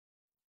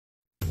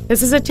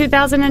This is a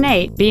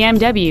 2008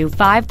 BMW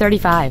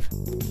 535.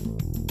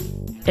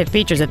 It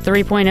features a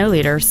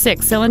 3.0-liter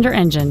six-cylinder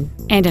engine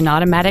and an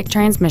automatic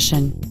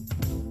transmission.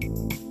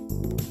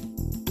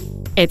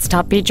 Its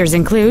top features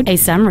include a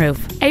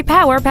sunroof, a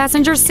power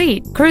passenger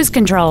seat, cruise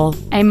control,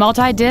 a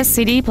multi-disc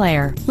CD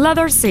player,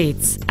 leather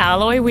seats,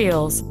 alloy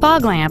wheels,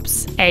 fog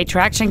lamps, a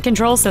traction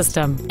control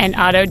system, an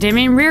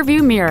auto-dimming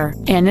rearview mirror,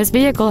 and this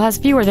vehicle has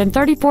fewer than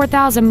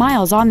 34,000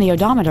 miles on the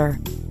odometer.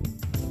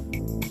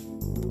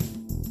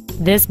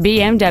 This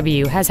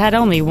BMW has had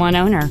only one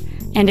owner,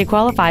 and it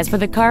qualifies for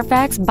the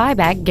Carfax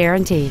buyback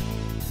guarantee.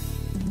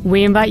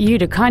 We invite you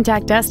to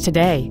contact us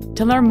today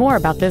to learn more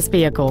about this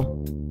vehicle.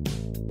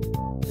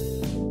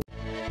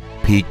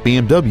 Peake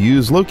BMW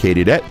is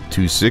located at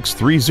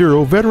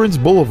 2630 Veterans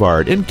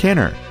Boulevard in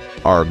Kenner.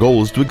 Our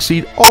goal is to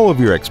exceed all of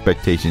your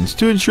expectations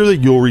to ensure that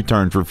you'll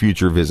return for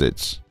future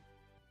visits.